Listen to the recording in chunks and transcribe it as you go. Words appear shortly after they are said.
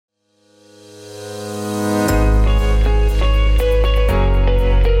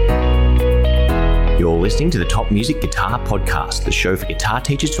listening to the Top Music Guitar Podcast, the show for guitar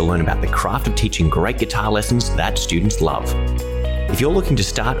teachers to learn about the craft of teaching great guitar lessons that students love. If you're looking to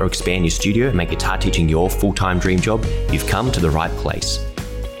start or expand your studio and make guitar teaching your full-time dream job, you've come to the right place.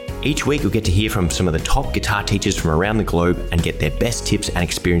 Each week, you'll get to hear from some of the top guitar teachers from around the globe and get their best tips and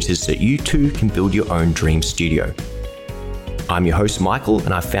experiences so you too can build your own dream studio. I'm your host, Michael,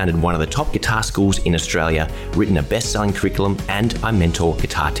 and I've founded one of the top guitar schools in Australia, written a best-selling curriculum, and I mentor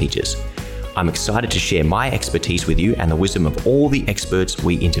guitar teachers. I'm excited to share my expertise with you and the wisdom of all the experts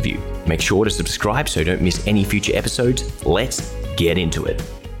we interview. Make sure to subscribe so you don't miss any future episodes. Let's get into it.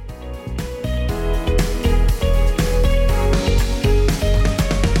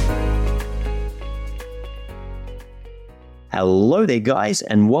 Hello there, guys,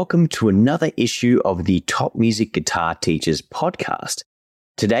 and welcome to another issue of the Top Music Guitar Teachers podcast.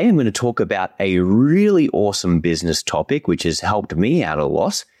 Today, I'm going to talk about a really awesome business topic, which has helped me out a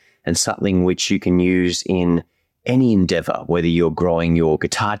lot, and something which you can use in any endeavor, whether you're growing your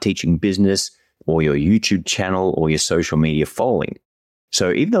guitar teaching business or your YouTube channel or your social media following.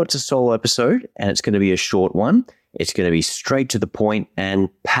 So even though it's a solo episode and it's going to be a short one, it's going to be straight to the point and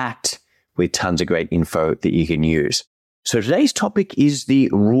packed with tons of great info that you can use. So today's topic is the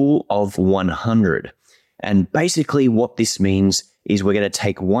rule of 100. And basically what this means is we're going to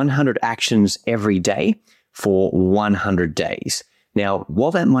take 100 actions every day for 100 days. Now,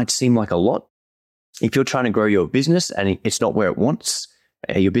 while that might seem like a lot, if you're trying to grow your business and it's not where it wants,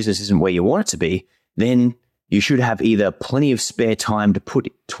 your business isn't where you want it to be, then you should have either plenty of spare time to put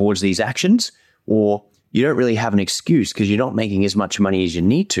towards these actions, or you don't really have an excuse because you're not making as much money as you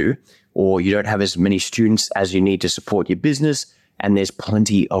need to, or you don't have as many students as you need to support your business, and there's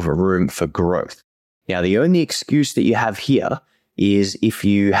plenty of room for growth. Now, the only excuse that you have here is if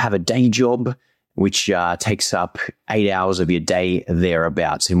you have a day job which takes up 8 hours of your day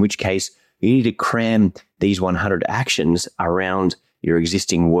thereabouts, in which case you need to cram these 100 actions around your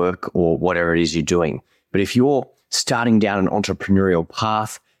existing work or whatever it is you're doing. But if you're starting down an entrepreneurial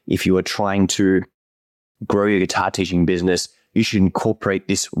path, if you are trying to grow your guitar teaching business, you should incorporate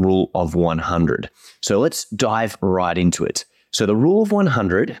this rule of 100. So let's dive right into it. So the rule of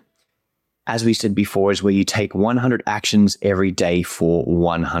 100, as we said before, is where you take 100 actions every day for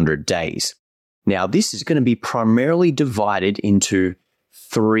 100 days. Now, this is going to be primarily divided into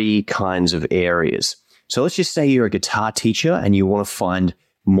three kinds of areas. So let's just say you're a guitar teacher and you want to find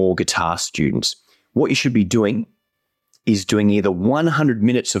more guitar students. What you should be doing is doing either 100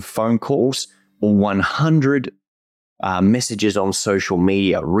 minutes of phone calls or 100 messages on social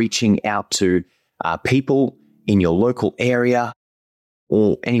media, reaching out to people in your local area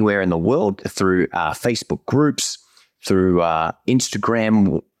or anywhere in the world through Facebook groups, through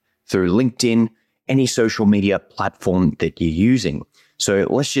Instagram, through LinkedIn, any social media platform that you're using. So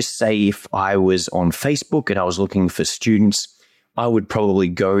let's just say if I was on Facebook and I was looking for students, I would probably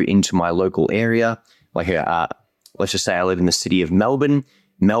go into my local area, like let's just say I live in the city of Melbourne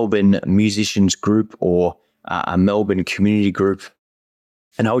Musicians Group or a Melbourne community group,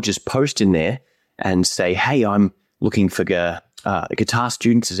 and I would just post in there and say, hey, I'm looking for guitar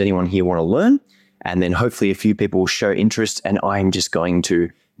students. Does anyone here want to learn? And then hopefully a few people will show interest, and I'm just going to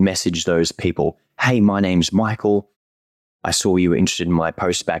message those people. Hey, my name's Michael. I saw you were interested in my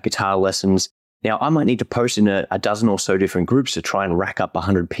post about guitar lessons. Now, I might need to post in a dozen or so different groups to try and rack up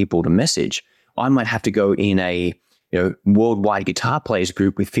 100 people to message. I might have to go in a worldwide guitar players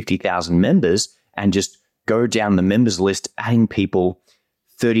group with 50,000 members and just go down the members list, adding people,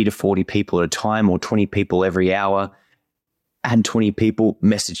 30 to 40 people at a time or 20 people every hour, add 20 people,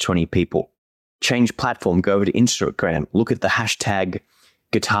 message 20 people. Change platform, go over to Instagram, look at the hashtag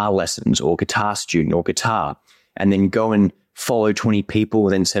guitar lessons or guitar student or guitar, and then go and follow 20 people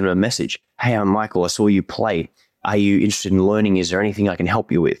and then send them a message. Hey, I'm Michael. I saw you play. Are you interested in learning? Is there anything I can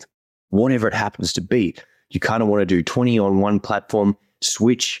help you with? Whatever it happens to be, you kind of want to do 20 on one platform,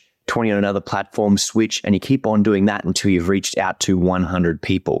 switch, 20 on another platform, switch, and you keep on doing that until you've reached out to 100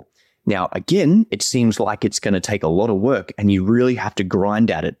 people. Now, again, it seems like it's going to take a lot of work and you really have to grind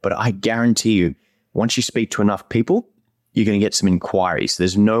at it. But I guarantee you, once you speak to enough people, you're going to get some inquiries.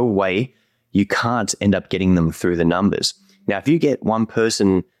 There's no way you can't end up getting them through the numbers. Now, if you get one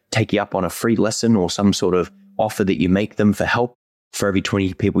person take you up on a free lesson or some sort of offer that you make them for help for every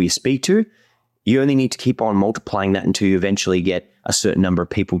 20 people you speak to, you only need to keep on multiplying that until you eventually get a certain number of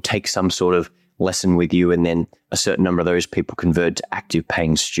people take some sort of lesson with you, and then a certain number of those people convert to active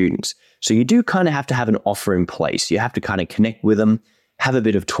paying students. So you do kind of have to have an offer in place. You have to kind of connect with them, have a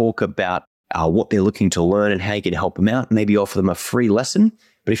bit of talk about what they're looking to learn and how you can help them out, maybe offer them a free lesson.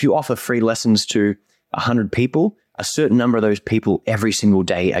 But if you offer free lessons to 100 people, a certain number of those people every single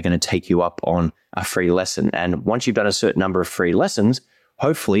day are going to take you up on a free lesson. And once you've done a certain number of free lessons,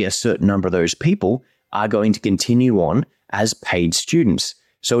 hopefully a certain number of those people are going to continue on as paid students.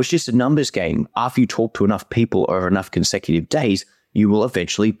 So it's just a numbers game. After you talk to enough people over enough consecutive days, you will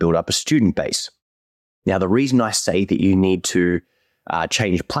eventually build up a student base. Now, the reason I say that you need to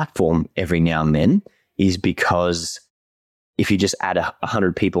change platform every now and then is because if you just add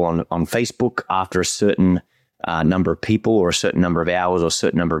 100 people on Facebook after a certain number of people or a certain number of hours or a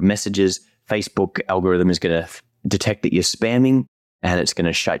certain number of messages, Facebook algorithm is going to detect that you're spamming and it's going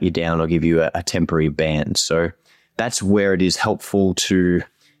to shut you down or give you a temporary ban. So that's where it is helpful to,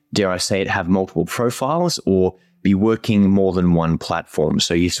 dare I say it, have multiple profiles or be working more than one platform.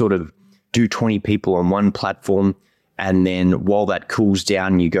 So you sort of do 20 people on one platform, and then while that cools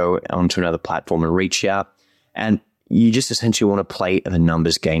down, you go onto another platform and reach out. And you just essentially want to play the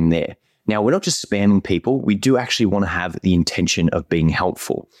numbers game there. Now, we're not just spamming people. We do actually want to have the intention of being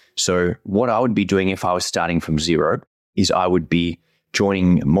helpful. So what I would be doing if I was starting from zero is I would be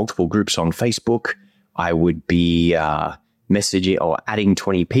joining multiple groups on Facebook. I would be messaging or adding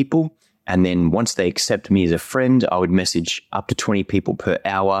 20 people. And then once they accept me as a friend, I would message up to 20 people per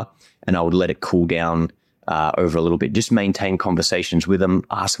hour, and I would let it cool down over a little bit. Just maintain conversations with them,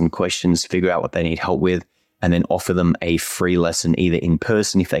 ask them questions, figure out what they need help with, and then offer them a free lesson either in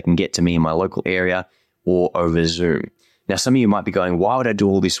person if they can get to me in my local area or over Zoom. Now, some of you might be going, why would I do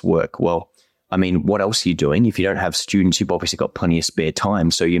all this work? Well, I mean, what else are you doing? If you don't have students, you've obviously got plenty of spare time.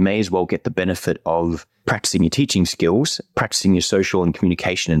 So you may as well get the benefit of practicing your teaching skills, practicing your social and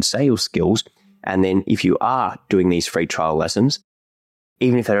communication and sales skills. And then if you are doing these free trial lessons,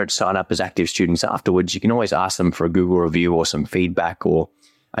 even if they don't sign up as active students afterwards, you can always ask them for a Google review or some feedback or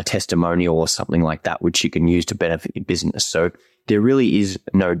a testimonial or something like that, which you can use to benefit your business. So there really is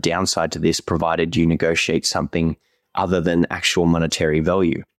no downside to this, provided you negotiate something other than actual monetary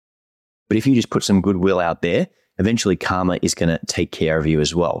value. But if you just put some goodwill out there, eventually karma is going to take care of you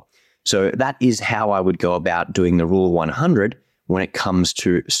as well. So that is how I would go about doing the rule of 100 when it comes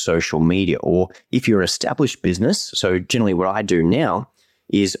to social media. Or if you're an established business, so generally what I do now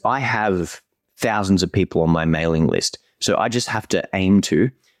is I have thousands of people on my mailing list. So I just have to aim to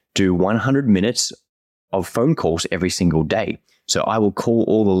do 100 minutes of phone calls every single day. So I will call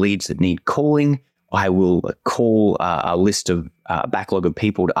all the leads that need calling. I will call a list of backlog of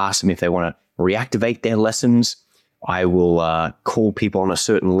people to ask them if they want to reactivate their lessons. I will call people on a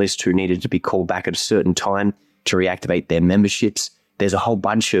certain list who needed to be called back at a certain time to reactivate their memberships. There's a whole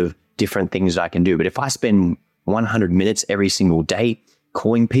bunch of different things I can do. But if I spend 100 minutes every single day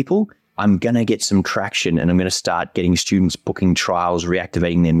calling people, I'm going to get some traction and I'm going to start getting students booking trials,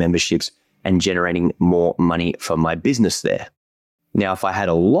 reactivating their memberships, and generating more money for my business there. Now, if I had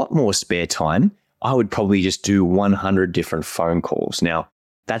a lot more spare time, I would probably just do 100 different phone calls. Now,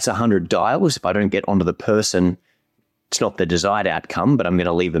 that's 100 dials. If I don't get onto the person, it's not the desired outcome, but I'm going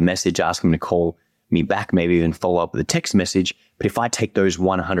to leave a message, ask them to call me back, maybe even follow up with a text message. But if I take those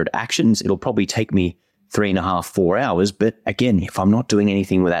 100 actions, it'll probably take me 3.5, 4 hours. But again, if I'm not doing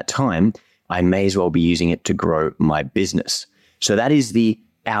anything with that time, I may as well be using it to grow my business. So that is the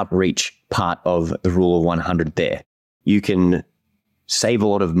outreach part of the rule of 100 there. You can save a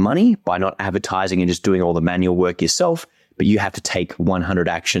lot of money by not advertising and just doing all the manual work yourself, but you have to take 100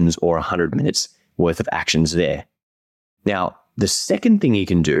 actions or 100 minutes worth of actions there. Now, the second thing you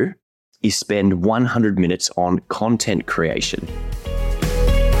can do is spend 100 minutes on content creation.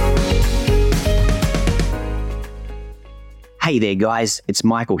 Hey there, guys. It's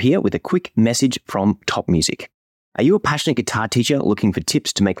Michael here with a quick message from Top Music. Are you a passionate guitar teacher looking for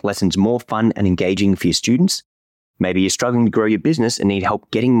tips to make lessons more fun and engaging for your students? Maybe you're struggling to grow your business and need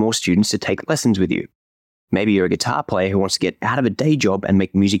help getting more students to take lessons with you. Maybe you're a guitar player who wants to get out of a day job and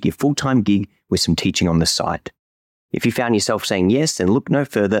make music your full-time gig with some teaching on the side. If you found yourself saying yes, then look no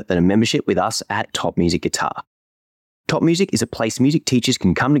further than a membership with us at Top Music Guitar. Top Music is a place music teachers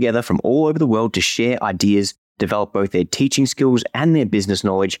can come together from all over the world to share ideas, develop both their teaching skills and their business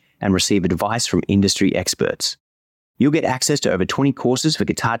knowledge, and receive advice from industry experts. You'll get access to over 20 courses for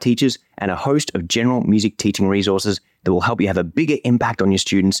guitar teachers and a host of general music teaching resources that will help you have a bigger impact on your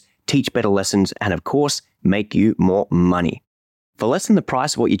students, teach better lessons, and of course, make you more money. For less than the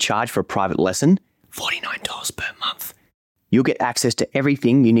price of what you charge for a private lesson, $49 per month, you'll get access to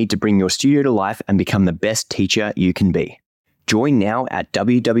everything you need to bring your studio to life and become the best teacher you can be. Join now at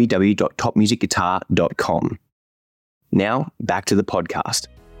www.topmusicguitar.com. Now, back to the podcast.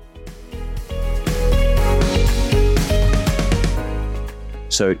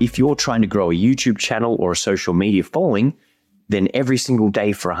 So if you're trying to grow a YouTube channel or a social media following, then every single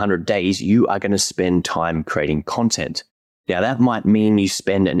day for 100 days, you are going to spend time creating content. Now, that might mean you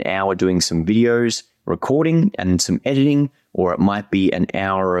spend an hour doing some videos, recording and some editing, or it might be an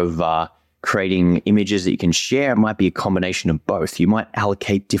hour of creating images that you can share. It might be a combination of both. You might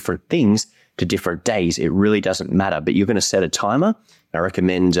allocate different things to different days. It really doesn't matter, but you're going to set a timer. I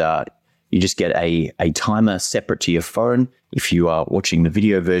recommend you just get a timer separate to your phone. If you are watching the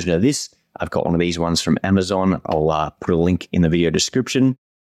video version of this, I've got one of these ones from Amazon. I'll put a link in the video description.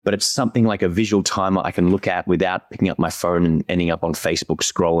 But it's something like a visual timer I can look at without picking up my phone and ending up on Facebook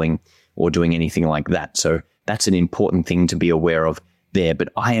scrolling or doing anything like that. So that's an important thing to be aware of there. But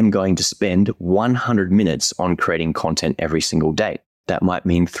I am going to spend 100 minutes on creating content every single day. That might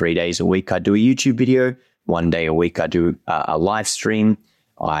mean 3 days a week I do a YouTube video. 1 day a week I do a live stream.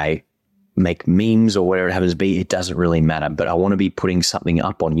 I make memes or whatever it happens to be. It doesn't really matter. But I want to be putting something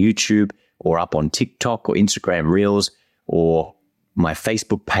up on YouTube or up on TikTok or Instagram Reels or my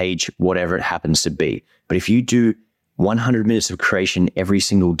Facebook page, whatever it happens to be. But if you do 100 minutes of creation every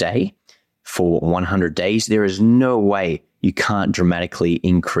single day for 100 days, there is no way you can't dramatically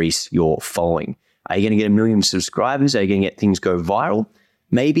increase your following. Are you going to get 1 million subscribers? Are you going to get things go viral?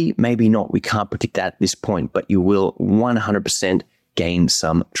 Maybe, maybe not. We can't predict that at this point, but you will 100% gain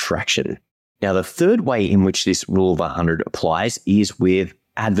some traction. Now, the third way in which this rule of 100 applies is with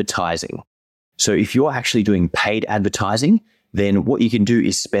advertising. So if you're actually doing paid advertising, then what you can do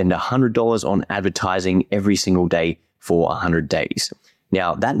is spend $100 on advertising every single day for 100 days.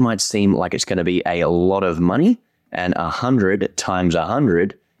 Now, that might seem like it's going to be a lot of money, and 100 times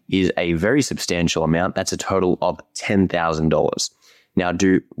 100 is a very substantial amount. That's a total of $10,000. Now,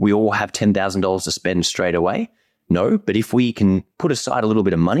 do we all have $10,000 to spend straight away? No, but if we can put aside a little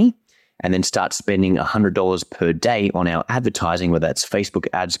bit of money and then start spending $100 per day on our advertising, whether that's Facebook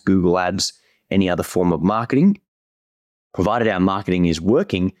ads, Google ads, any other form of marketing, provided our marketing is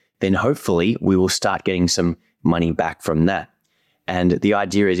working, then hopefully we will start getting some money back from that. And the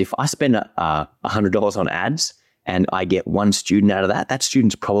idea is if I spend $100 on ads and I get one student out of that, that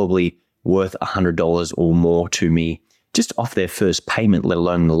student's probably worth $100 or more to me just off their first payment, let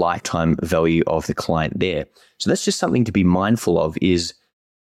alone the lifetime value of the client there. So that's just something to be mindful of is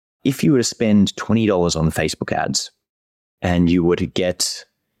if you were to spend $20 on Facebook ads and you were to get,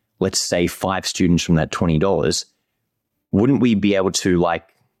 let's say, 5 students from that $20, wouldn't we be able to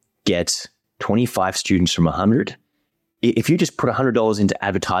get 25 students from 100? If you just put $100 into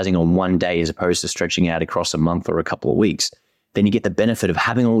advertising on one day as opposed to stretching out across a month or a couple of weeks, then you get the benefit of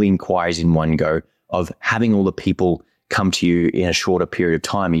having all the inquiries in one go, of having all the people come to you in a shorter period of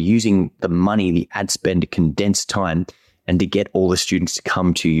time. You're using the money, the ad spend to condense time and to get all the students to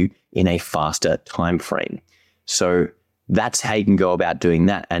come to you in a faster time frame. So that's how you can go about doing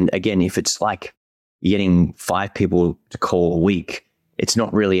that. And again, if it's like getting 5 people to call a week, it's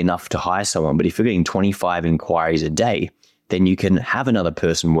not really enough to hire someone. But if you're getting 25 inquiries a day, then you can have another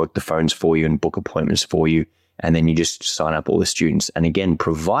person work the phones for you and book appointments for you. And then you just sign up all the students. And again,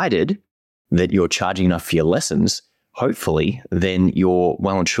 provided that you're charging enough for your lessons, hopefully, then you're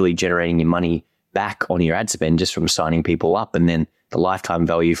well and truly generating your money back on your ad spend just from signing people up. And then the lifetime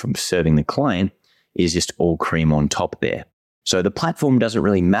value from serving the client is just all cream on top there. So the platform doesn't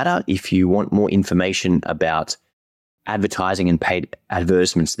really matter. If you want more information about advertising and paid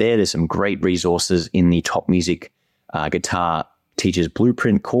advertisements there's some great resources in the Top Music Guitar Teachers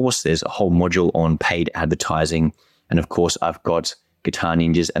Blueprint course. There's a whole module on paid advertising. And of course, I've got Guitar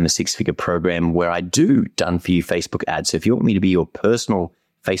Ninjas and the 6-Figure Program where I do done for you Facebook ads. So if you want me to be your personal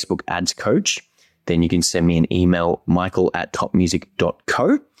Facebook ads coach, then you can send me an email,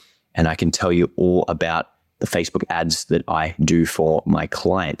 michael@topmusic.co, and I can tell you all about the Facebook ads that I do for my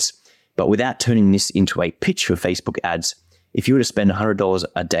clients. But without turning this into a pitch for Facebook ads, if you were to spend $100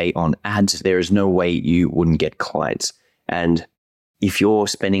 a day on ads, there is no way you wouldn't get clients. And if you're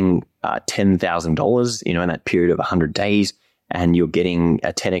spending $10,000, in that period of 100 days, and you're getting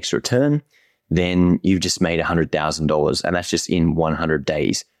a 10x return, then you've just made $100,000. And that's just in 100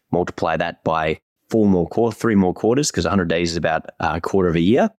 days. Multiply that by 3 more quarters, because 100 days is about a quarter of a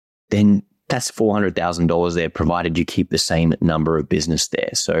year. Then that's $400,000 there, provided you keep the same number of business there.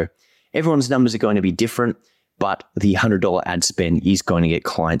 So everyone's numbers are going to be different, but the $100 ad spend is going to get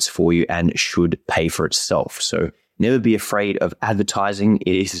clients for you and should pay for itself. So never be afraid of advertising.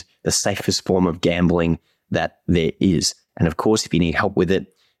 It is the safest form of gambling that there is. And of course, if you need help with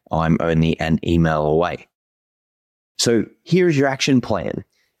it, I'm only an email away. So here's your action plan.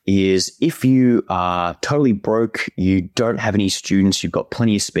 Is if you are totally broke, you don't have any students, you've got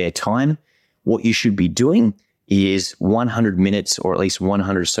plenty of spare time, what you should be doing is 100 minutes or at least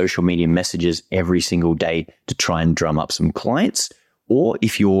 100 social media messages every single day to try and drum up some clients. Or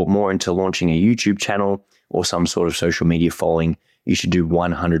if you're more into launching a YouTube channel or some sort of social media following, you should do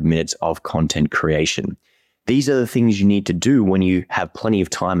 100 minutes of content creation. These are the things you need to do when you have plenty of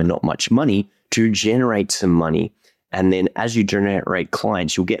time and not much money to generate some money. And then as you generate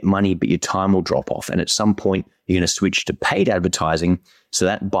clients, you'll get money, but your time will drop off. And at some point, you're going to switch to paid advertising. So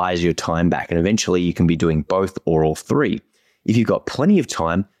that buys your time back. And eventually you can be doing both or all three. If you've got plenty of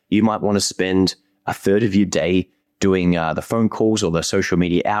time, you might want to spend a third of your day doing the phone calls or the social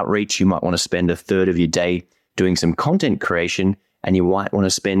media outreach. You might want to spend a third of your day doing some content creation. And you might want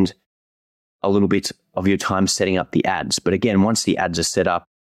to spend a little bit of your time setting up the ads. But again, once the ads are set up,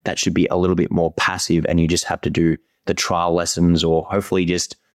 that should be a little bit more passive and you just have to do the trial lessons or hopefully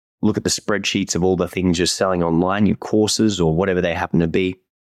just look at the spreadsheets of all the things you're selling online, your courses or whatever they happen to be,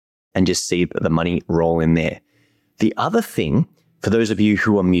 and just see the money roll in there. The other thing, for those of you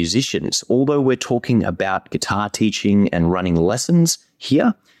who are musicians, although we're talking about guitar teaching and running lessons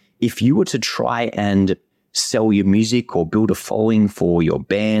here, if you were to try and sell your music or build a following for your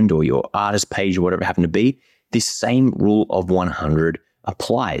band or your artist page or whatever it happened to be, this same rule of 100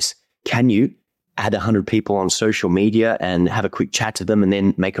 applies. Can you add 100 people on social media and have a quick chat to them and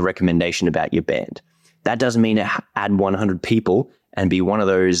then make a recommendation about your band? That doesn't mean add 100 people and be one of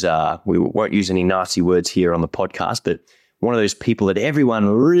those, we won't use any nasty words here on the podcast, but one of those people that everyone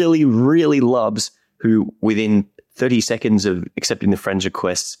really, really loves who within 30 seconds of accepting the friends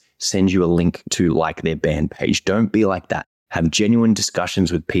requests send you a link to like their band page. Don't be like that. Have genuine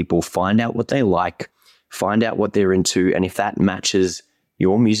discussions with people, find out what they like, find out what they're into, and if that matches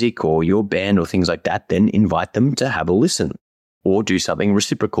your music or your band or things like that, then invite them to have a listen or do something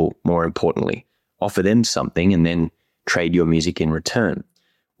reciprocal, more importantly. Offer them something and then trade your music in return.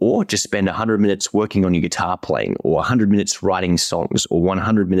 Or just spend 100 minutes working on your guitar playing or 100 minutes writing songs or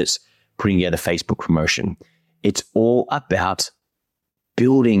 100 minutes putting together Facebook promotion. It's all about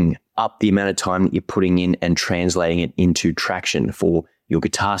building up the amount of time that you're putting in and translating it into traction for your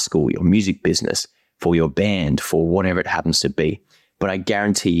guitar school, your music business, for your band, for whatever it happens to be. But I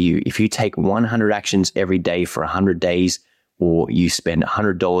guarantee you, if you take 100 actions every day for 100 days, or you spend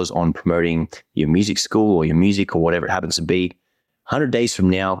 $100 on promoting your music school or your music or whatever it happens to be, 100 days from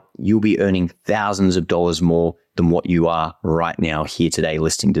now, you'll be earning thousands of dollars more than what you are right now here today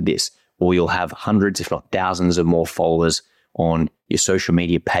listening to this. Or you'll have hundreds, if not thousands of more followers on your social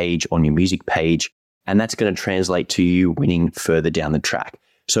media page, on your music page, and that's going to translate to you winning further down the track.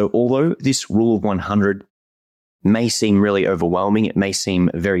 So although this rule of 100 may seem really overwhelming, it may seem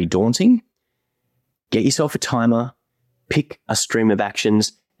very daunting, get yourself a timer, pick a stream of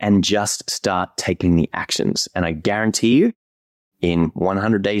actions, and just start taking the actions. And I guarantee you, in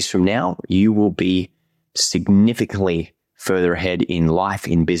 100 days from now, you will be significantly further ahead in life,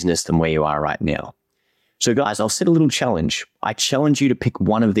 in business than where you are right now. So guys, I'll set a little challenge. I challenge you to pick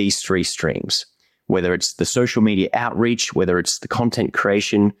one of these three streams, whether it's the social media outreach, whether it's the content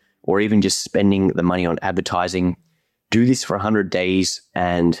creation, or even just spending the money on advertising. Do this for 100 days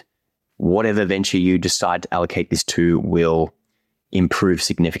and whatever venture you decide to allocate this to will improve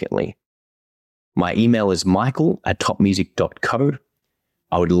significantly. My email is michael@topmusic.co.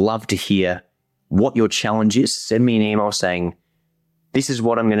 I would love to hear what your challenge is. Send me an email saying, this is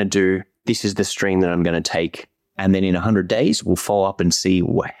what I'm going to do. This is the stream that I'm going to take. And then in 100 days, we'll follow up and see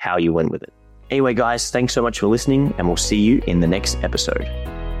how you went with it. Anyway, guys, thanks so much for listening, and we'll see you in the next episode.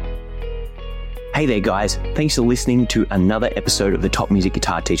 Hey there, guys. Thanks for listening to another episode of the Top Music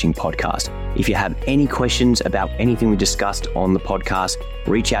Guitar Teaching Podcast. If you have any questions about anything we discussed on the podcast,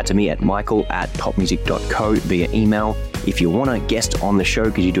 reach out to me at michael@topmusic.co via email. If you want to guest on the show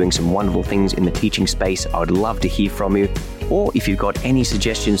because you're doing some wonderful things in the teaching space, I would love to hear from you. Or if you've got any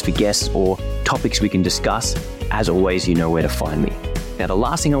suggestions for guests or topics we can discuss, as always, you know where to find me. Now, the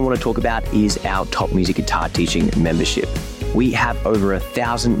last thing I want to talk about is our Top Music Guitar Teaching membership. We have over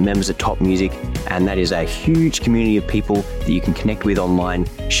 1,000 members at Top Music, and that is a huge community of people that you can connect with online,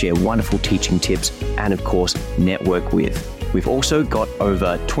 share wonderful teaching tips, and of course, network with. We've also got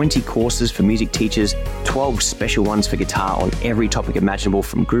over 20 courses for music teachers, 12 special ones for guitar on every topic imaginable,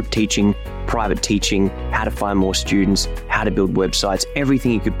 from group teaching, private teaching, how to find more students, how to build websites,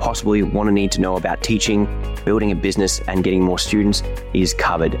 everything you could possibly want to need to know about teaching, building a business, and getting more students is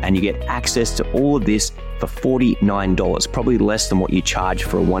covered. And you get access to all of this for $49, probably less than what you charge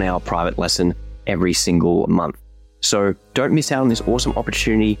for a 1-hour private lesson every single month. So don't miss out on this awesome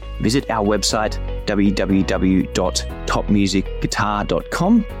opportunity. Visit our website,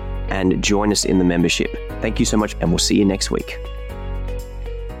 www.topmusicguitar.com, and join us in the membership. Thank you so much, and we'll see you next week.